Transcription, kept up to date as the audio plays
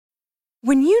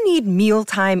When you need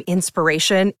mealtime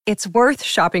inspiration, it's worth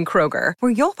shopping Kroger,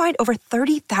 where you'll find over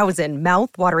 30,000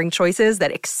 mouth-watering choices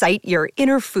that excite your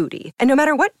inner foodie. And no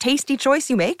matter what tasty choice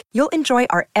you make, you'll enjoy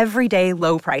our everyday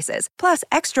low prices, plus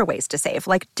extra ways to save,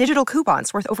 like digital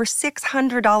coupons worth over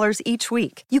 $600 each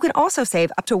week. You can also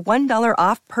save up to $1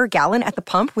 off per gallon at the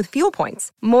pump with fuel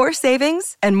points. More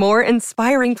savings and more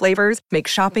inspiring flavors make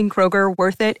shopping Kroger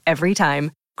worth it every time.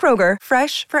 Kroger,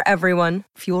 fresh for everyone.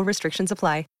 Fuel restrictions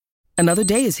apply. Another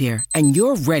day is here, and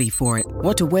you're ready for it.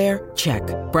 What to wear? Check.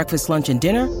 Breakfast, lunch, and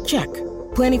dinner? Check.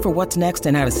 Planning for what's next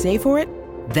and how to save for it?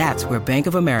 That's where Bank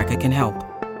of America can help.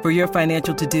 For your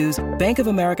financial to-dos, Bank of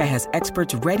America has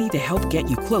experts ready to help get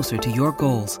you closer to your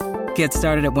goals. Get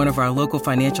started at one of our local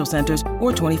financial centers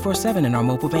or 24/7 in our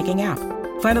mobile banking app.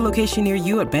 Find a location near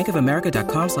you at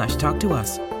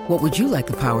bankofamerica.com/talktous. What would you like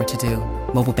the power to do?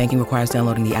 Mobile banking requires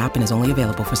downloading the app and is only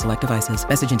available for select devices.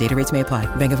 Message and data rates may apply.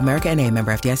 Bank of America N.A.,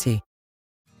 member FDIC.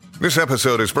 This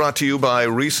episode is brought to you by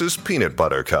Reese's Peanut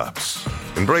Butter Cups.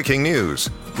 In breaking news,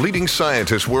 leading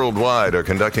scientists worldwide are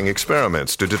conducting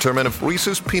experiments to determine if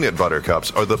Reese's Peanut Butter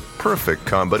Cups are the perfect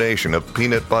combination of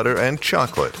peanut butter and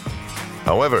chocolate.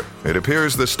 However, it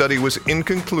appears the study was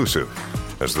inconclusive,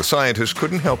 as the scientists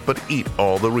couldn't help but eat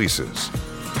all the Reese's.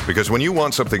 Because when you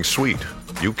want something sweet,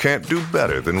 you can't do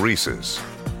better than Reese's.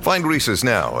 Find Reese's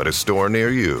now at a store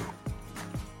near you.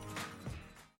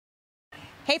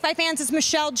 Hey, Fight fans, it's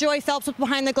Michelle Joy Phelps with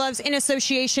Behind the Gloves in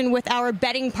association with our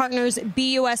betting partners,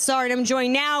 BUSR. And I'm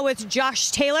joined now with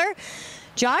Josh Taylor.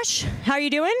 Josh, how are you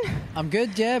doing? I'm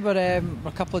good, yeah, but we're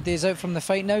a couple of days out from the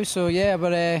fight now, so yeah,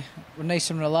 we're nice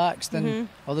and relaxed, and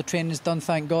all the training's done,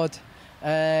 thank God.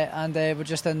 And we're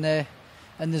just in the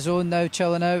zone now,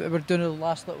 chilling out. We're doing a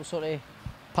last little sort of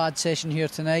pad session here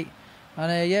tonight,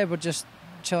 and yeah, we're just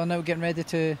chilling out, getting ready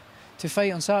to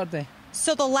fight on Saturday.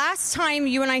 So the last time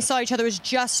you and I saw each other was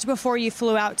just before you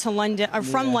flew out to London, or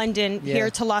from London here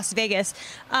to Las Vegas.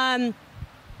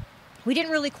 We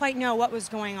didn't really quite know what was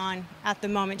going on at the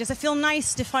moment. Does it feel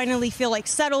nice to finally feel like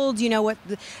settled? You know what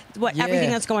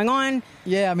everything that's going on.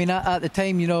 Yeah, I mean at the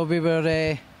time, you know, we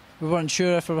weren't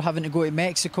sure if we were having to go to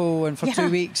Mexico and for 2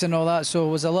 weeks and all that, so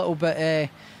it was a little bit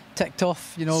ticked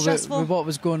off, you know, with what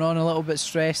was going on, a little bit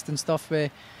stressed and stuff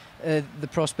with the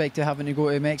prospect of having to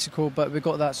go to Mexico, but we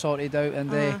got that sorted out,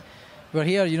 and we're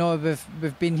here. You know,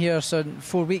 we've been here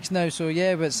 4 weeks now, so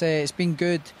yeah, but it's been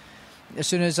good. As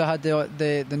soon as I had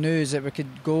the news that we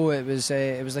could go, it was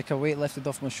like a weight lifted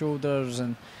off my shoulders,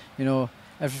 and you know,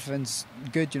 everything's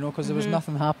good, you know, because there was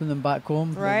nothing happening back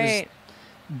home. Right. It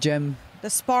was gym. The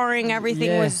sparring,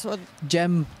 everything was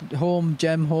gym home.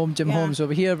 So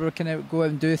we're here, we can go out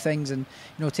and do things, and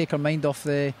you know, take our mind off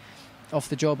the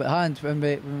job at hand when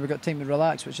we got time to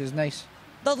relax, which is nice.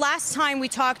 The last time we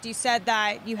talked, you said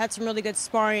that you had some really good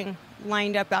sparring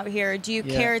lined up out here. Do you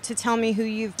care to tell me who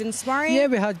you've been sparring? Yeah,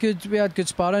 we had good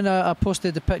sparring. I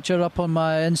posted the picture up on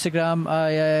my Instagram.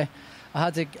 I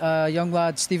had a young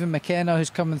lad, Stephen McKenna,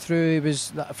 who's coming through. He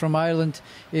was from Ireland.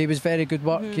 He was very good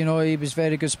work. You know, he was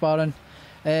very good sparring.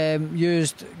 Been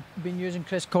using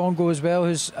Chris Congo as well,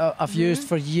 who's I've used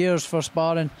for years for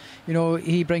sparring. You know,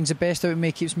 he brings the best out of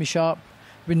me, keeps me sharp.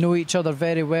 We know each other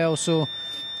very well, so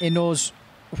he knows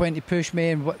when to push me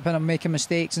and when I'm making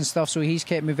mistakes and stuff, so he's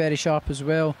kept me very sharp as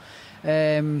well.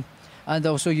 And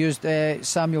also used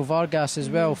Samuel Vargas as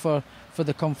well for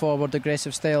the come forward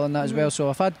aggressive style and that as well. So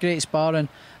I've had great sparring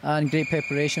and great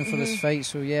preparation for this fight,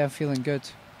 so yeah, I'm feeling good.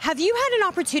 Have you had an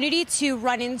opportunity to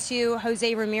run into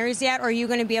Jose Ramirez yet, or are you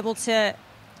going to be able to?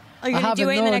 Are you going to do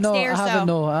it in the next day or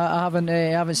so? I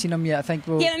haven't seen him yet. I think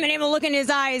you haven't been able to look in his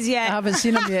eyes yet. I haven't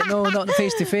seen him yet. No, not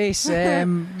face to face. We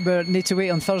need to wait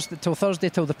on Thursday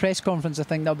till the press conference. I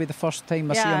think that'll be the first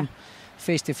time I see him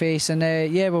face to face. And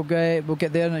we'll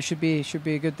get there, and it should be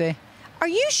a good day. Are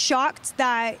you shocked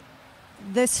that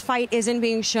this fight isn't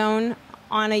being shown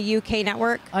on a UK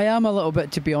network? I am a little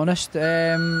bit, to be honest.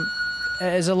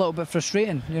 It is a little bit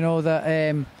frustrating, you know, that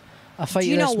a fight. Do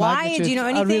you know why? Magnitude, do you know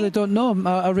anything? I really don't know.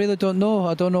 I really don't know.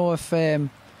 I don't know if. I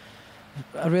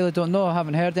really don't know. I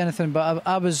haven't heard anything, but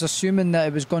I was assuming that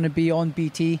it was going to be on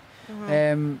BT,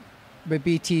 with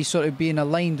BT sort of being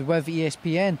aligned with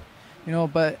ESPN, you know,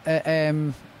 but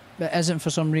it isn't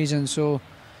for some reason. So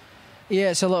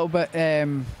yeah, it's a little bit,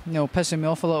 pissing me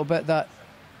off a little bit that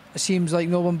it seems like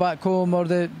no one back home or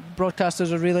the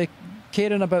broadcasters are really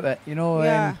caring about it, you know.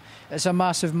 Yeah. It's a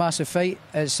massive fight.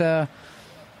 It's if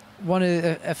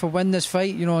I win this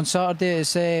fight, you know, on Saturday,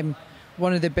 it's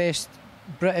one of the best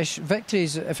British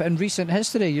victories in recent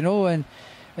history, you know, and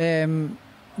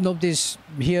nobody's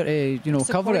here to, you know,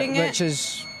 cover it,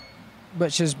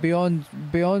 which is beyond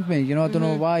me, you know. I don't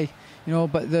know why,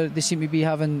 but they seem to be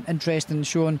having interest in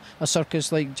showing a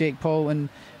circus like Jake Paul and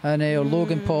or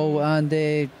Logan Paul and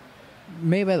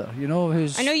Mayweather,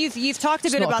 who's... I know you've talked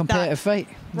a bit about that. It's not a competitive fight.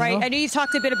 Right. I know you've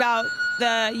talked a bit about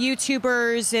the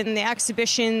YouTubers and the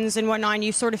exhibitions and whatnot, and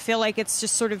you sort of feel like it's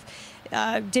just sort of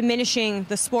diminishing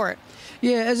the sport.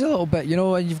 Yeah, it is a little bit,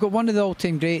 and you've got one of the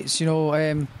all-time greats,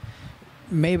 Mayweather,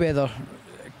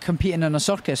 competing in a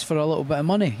circus for a little bit of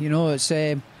money. It's...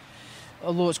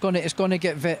 although it's going to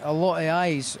get a lot of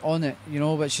eyes on it,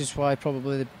 which is why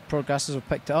probably the broadcasters have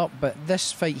picked it up. But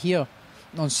this fight here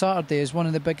on Saturday is one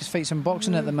of the biggest fights in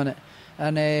boxing at the minute,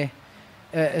 and it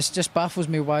just baffles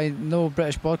me why no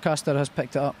British broadcaster has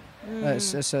picked it up.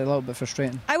 It's a little bit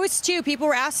frustrating. I was too. People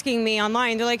were asking me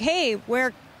online. They're like, "Hey,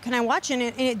 where can I watch it?"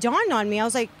 And it dawned on me. I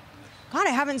was like, God,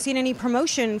 I haven't seen any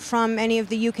promotion from any of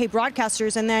the UK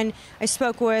broadcasters. And then I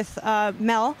spoke with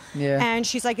Mel, and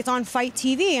she's like, it's on Fight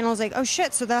TV. And I was like, oh,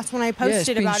 shit. So that's when I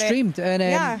posted about it. It's been streamed.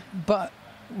 And, but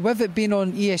with it being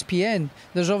on ESPN,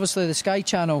 there's obviously the Sky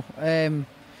Channel,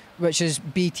 which is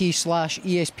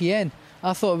BT/ESPN.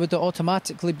 I thought it would have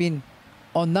automatically been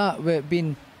on that, with it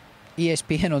being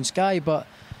ESPN on Sky. But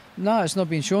no, it's not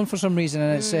being shown for some reason.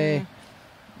 And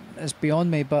it's beyond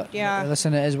me, but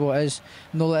listen, it is what it is.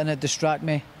 No letting it distract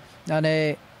me,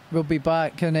 and we'll be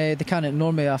back, and they can't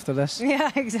ignore me after this.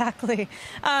 Yeah, exactly.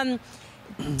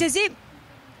 Is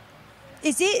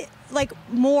it like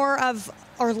more of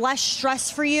or less stress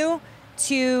for you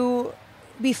to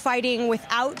be fighting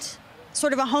without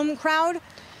sort of a home crowd,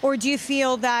 or do you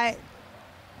feel that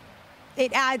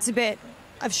it adds a bit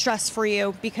of stress for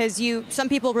you because some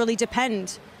people really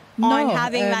depend on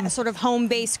having that sort of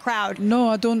home-based crowd? No,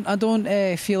 I don't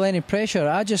feel any pressure.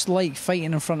 I just like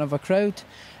fighting in front of a crowd.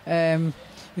 I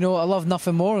love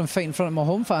nothing more than fighting in front of my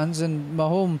home fans and my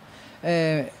home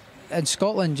in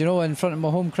Scotland, in front of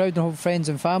my home crowd and home friends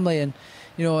and family, and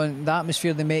and the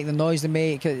atmosphere they make, the noise they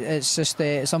make, it's just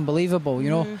it's unbelievable,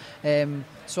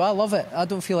 so I love it. I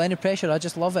don't feel any pressure. I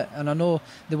just love it, and I know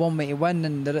they want me to win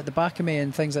and they're at the back of me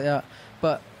and things like that,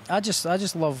 but I just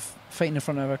love fighting in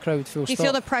front of a crowd. Full stop. Do you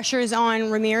feel the pressure's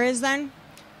on Ramirez then?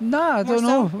 Nah, I don't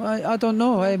know. I don't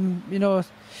know.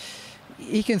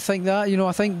 He can think that.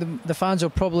 I think the fans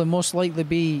will probably most likely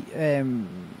be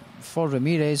for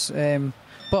Ramirez,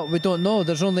 but we don't know.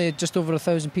 There's only just over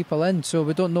 1,000 people in, so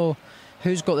we don't know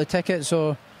who's got the tickets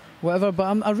or whatever.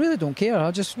 But I really don't care.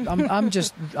 I'm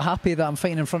just happy that I'm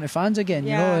fighting in front of fans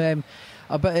again.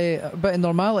 A bit of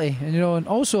normality, and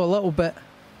also a little bit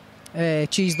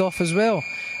cheesed off as well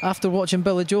after watching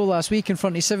Billy Joel last week in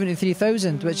front of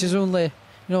 73,000, which is only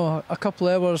a couple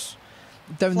of hours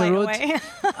down the road,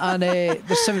 and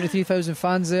there's 73,000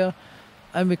 fans there,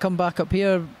 and we come back up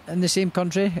here in the same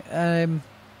country, and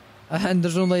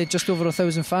there's only just over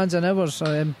 1,000 fans an hour.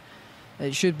 So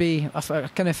it should be. I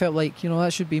kind of felt like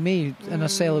that should be me in a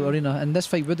sellout arena, and this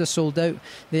fight would have sold out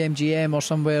the MGM or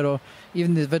somewhere, or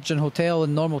even the Virgin Hotel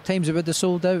in normal times. It would have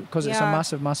sold out because it's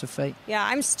a massive fight. Yeah,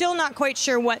 I'm still not quite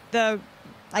sure what the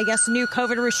new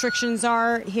COVID restrictions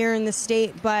are here in the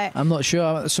state, but I'm not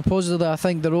sure. Supposedly, I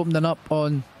think they're opening up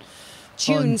on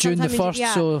June the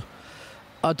 1st, so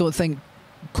I don't think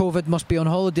COVID must be on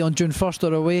holiday on June 1st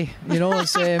or away.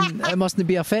 It mustn't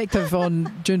be effective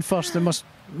on June 1st. It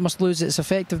must lose its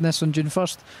effectiveness on June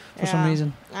 1st for some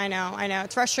reason. I know.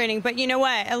 It's frustrating. But you know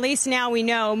what? At least now we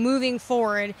know, moving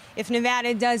forward, if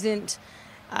Nevada doesn't,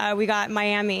 we got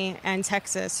Miami and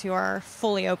Texas who are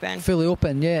fully open. Fully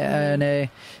open, yeah. And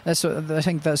I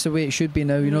think that's the way it should be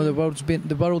now. The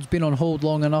world's been on hold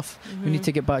long enough. We need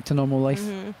to get back to normal life.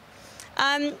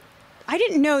 I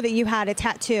didn't know that you had a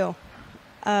tattoo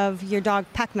of your dog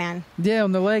Pac-Man. Yeah,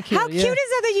 on the leg here. How cute is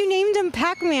that you named him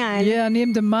Pac-Man? Yeah, I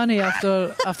named him Manny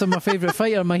after my favourite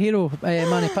fighter, my hero,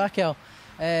 Manny Pacquiao.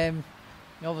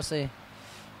 Obviously,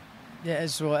 yeah,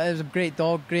 it was a great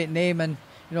dog, great name, and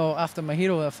after my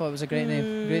hero, I thought it was a great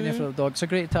name for the dog. It's a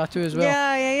great tattoo as well.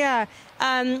 Yeah.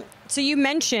 So you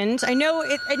mentioned, I know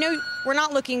we're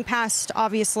not looking past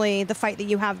obviously the fight that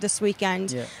you have this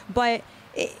weekend, but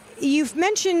you've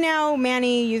mentioned now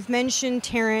Manny, you've mentioned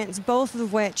Terrence, both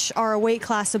of which are a weight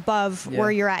class above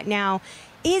where you're at now.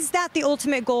 Is that the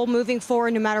ultimate goal moving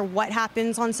forward, no matter what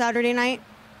happens on Saturday night?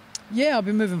 Yeah, I'll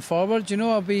be moving forward.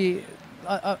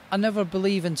 I never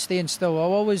believe in staying still.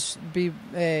 I'll always be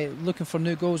looking for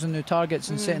new goals and new targets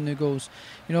and setting new goals.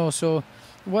 So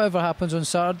whatever happens on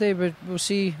Saturday, we'll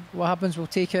see what happens. We'll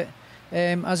take it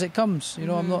as it comes.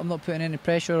 I'm not putting any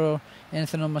pressure or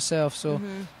anything on myself. So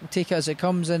we'll take it as it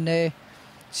comes and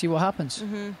see what happens.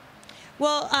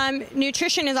 Well,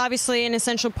 nutrition is obviously an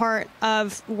essential part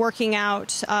of working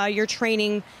out, your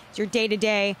training, your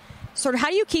day-to-day. Sort of, how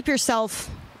do you keep yourself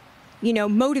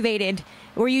motivated,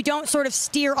 where you don't sort of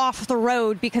steer off the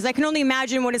road, because I can only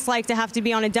imagine what it's like to have to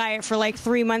be on a diet for like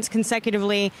 3 months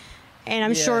consecutively, and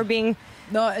I'm sure being...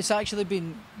 No, it's actually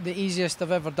been the easiest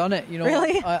I've ever done it.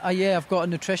 Really? I've got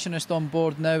a nutritionist on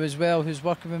board now as well, who's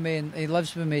working with me, and he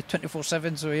lives with me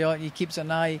 24/7, so he keeps an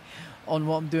eye on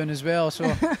what I'm doing as well. So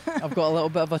I've got a little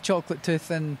bit of a chocolate tooth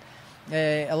and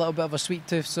a little bit of a sweet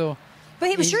tooth. So, but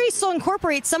I'm sure he still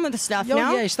incorporates some of the stuff.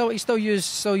 Yeah, he still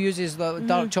uses the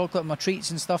dark chocolate in my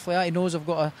treats and stuff like that. He knows I've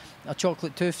got a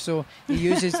chocolate tooth, so he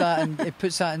uses that and he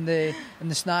puts that in the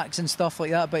snacks and stuff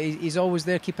like that. But he's always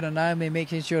there keeping an eye on me,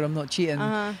 making sure I'm not cheating.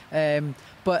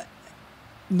 But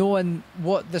knowing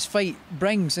what this fight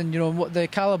brings, and what the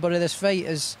caliber of this fight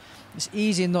is, it's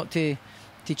easy not to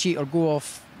cheat or go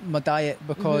off my diet,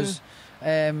 because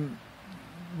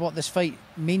what this fight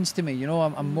means to me.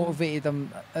 I'm motivated.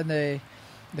 I'm in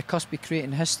the cusp of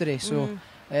creating history, so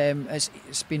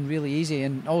it's been really easy.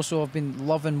 And also I've been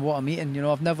loving what I'm eating.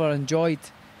 I've never enjoyed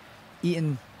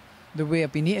eating the way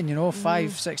I've been eating,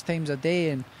 5-6 times a day,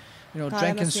 and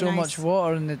drinking so much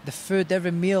water, and the food,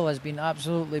 every meal has been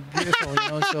absolutely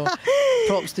beautiful. So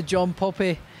props to John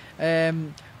Poppy.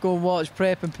 Go and watch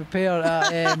Prep and Prepare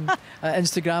at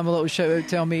Instagram. A little shout out,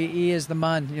 tell me he is the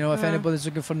man. If anybody's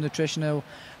looking for nutritional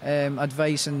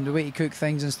advice and the way to cook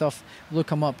things and stuff, look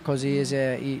him up, because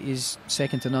he's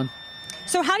second to none.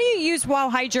 So how do you use Wow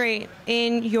Hydrate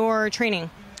in your training?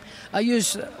 I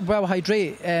use Wow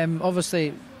Hydrate,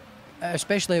 obviously,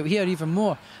 especially out here even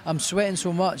more. I'm sweating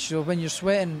so much, so when you're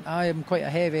sweating, I am quite a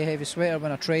heavy sweater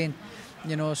when I train,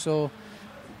 so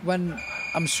when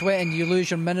I'm sweating, you lose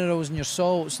your minerals and your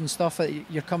salts and stuff that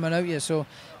you're coming out of. So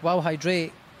Wow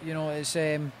Hydrate,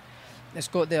 it's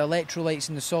got the electrolytes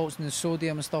and the salts and the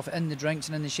sodium and stuff in the drinks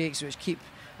and in the shakes, which keep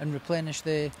and replenish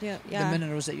the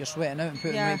minerals that you're sweating out and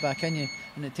put them right back in you,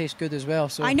 and it tastes good as well.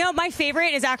 So I know my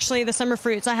favorite is actually the summer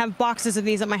fruits. I have boxes of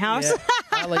these at my house. Yeah.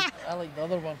 I like the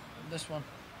other one, this one.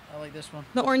 I like this one.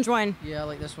 The orange one. Yeah, I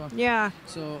like this one. Yeah.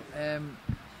 So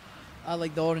I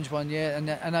like the orange one,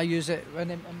 and I use it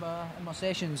in my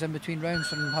sessions in between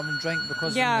rounds when I'm having a drink,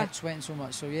 because I'm not sweating so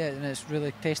much. So and it's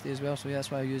really tasty as well. So that's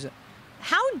why I use it.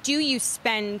 How do you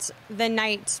spend the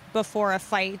night before a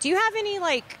fight? Do you have any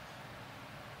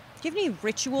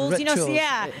rituals?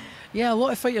 Yeah, a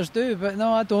lot of fighters do, but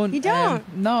no, I don't. You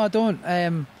don't? No, I don't.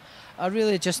 I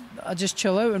really just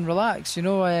chill out and relax.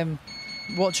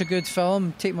 Watch a good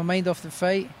film, take my mind off the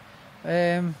fight.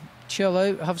 Chill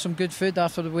out, have some good food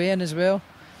after the weigh-in as well,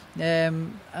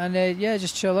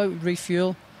 just chill out,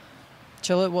 refuel,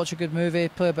 chill out, watch a good movie,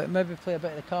 play a bit of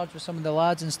the cards with some of the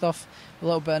lads and stuff, a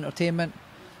little bit of entertainment.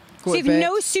 So you've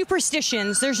no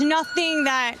superstitions? There's nothing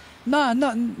that...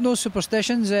 No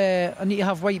superstitions. I need to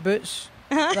have white boots.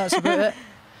 That's about it.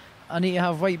 I need to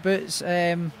have white boots.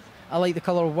 I like the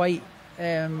colour white.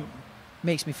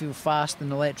 Makes me feel fast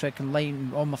and electric and light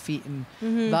on my feet, and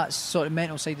that's sort of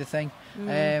mental side of the thing.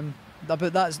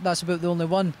 That's about the only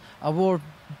one. I wore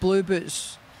blue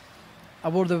boots. I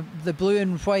wore the blue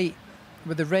and white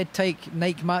with the red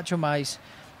Nike Macho Mice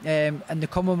in the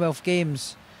Commonwealth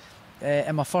Games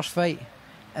in my first fight,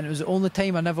 and it was the only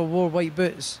time I never wore white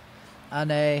boots,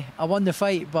 and I won the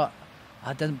fight, but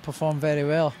I didn't perform very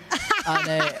well,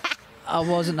 and I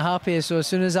wasn't happy. So as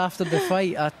soon as after the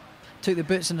fight, I took the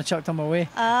boots and I chucked them away.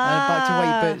 Back to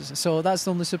white boots. So that's the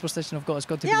only superstition I've got. It's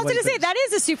got to be white boots. I was going to say, that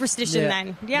is a superstition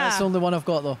then. Yeah. That's the only one I've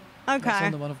got, though. Okay. That's the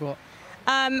only one I've got.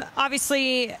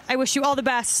 Obviously, I wish you all the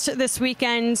best this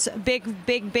weekend.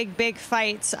 Big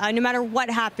fight. No matter what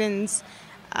happens,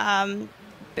 a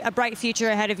bright future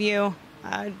ahead of you.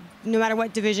 No matter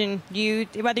what division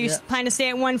whether you plan to stay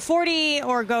at 140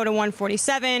 or go to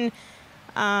 147.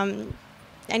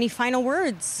 Any final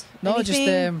words? No,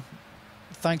 anything?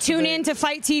 Just... Tune in to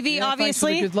Fight TV,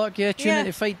 obviously. Good luck. Tune in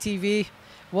to Fight TV.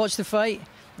 Watch the fight.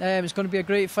 It's going to be a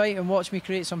great fight, and watch me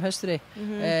create some history.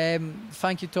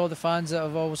 Thank you to all the fans that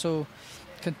have also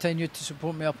continued to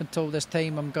support me up until this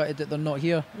time. I'm gutted that they're not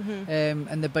here.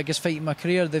 In the biggest fight in my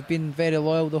career, they've been very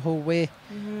loyal the whole way.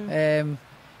 And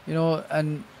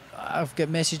I've got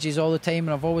messages all the time,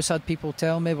 and I've always had people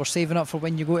tell me we're saving up for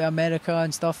when you go to America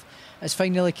and stuff. It's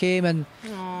finally came, and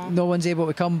no one's able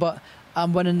to come, but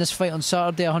I'm winning this fight on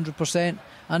Saturday 100%,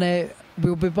 and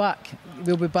we'll be back.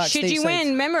 We'll be back. Should you win,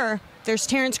 remember, there's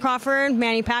Terence Crawford,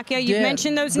 Manny Pacquiao. You've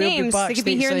mentioned those names. They could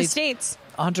be here in the States.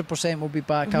 100% we'll be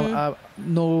back. I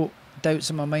no doubts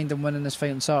in my mind I'm winning this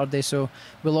fight on Saturday, so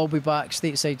we'll all be back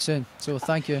stateside soon. So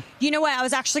thank you. You know what? I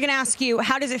was actually going to ask you,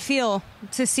 how does it feel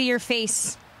to see your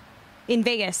face in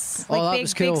Vegas? That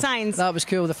was cool. Big signs. That was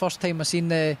cool. The first time I seen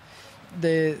the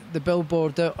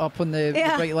billboard up on the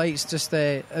bright lights just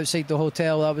outside the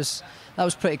hotel, that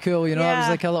was pretty cool. You know, Yeah. It was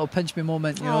like a little pinch me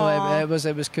moment. You know, it was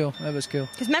cool. It was cool.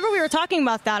 Because remember, we were talking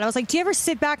about that. I was like, do you ever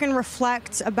sit back and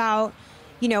reflect about,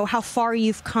 you know, how far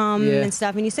you've come and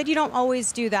stuff? And you said you don't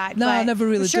always do that. No, I never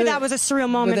really I'm sure do that it. was a surreal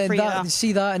moment but then for you. you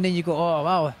see that, and then you go, oh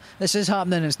wow, this is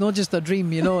happening. It's not just a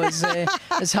dream. You know, it's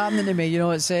it's happening to me. You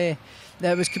know, it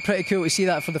was pretty cool to see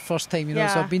that for the first time. You know,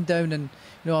 so I've been down and.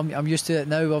 You know, I'm used to it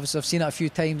now. Obviously, I've seen it a few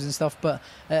times and stuff, but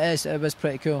it was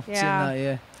pretty cool seeing that.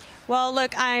 Yeah. Well,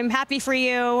 look, I'm happy for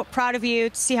you, proud of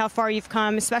you to see how far you've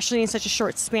come, especially in such a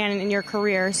short span in your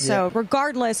career. So,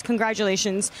 regardless,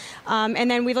 congratulations.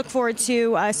 And then we look forward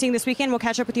to seeing this weekend. We'll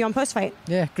catch up with you on post-fight.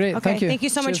 Yeah, great. Okay, thank you. Thank you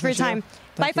so much for your time.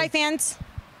 Bye, Fight fans.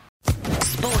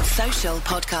 Sports Social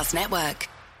Podcast Network.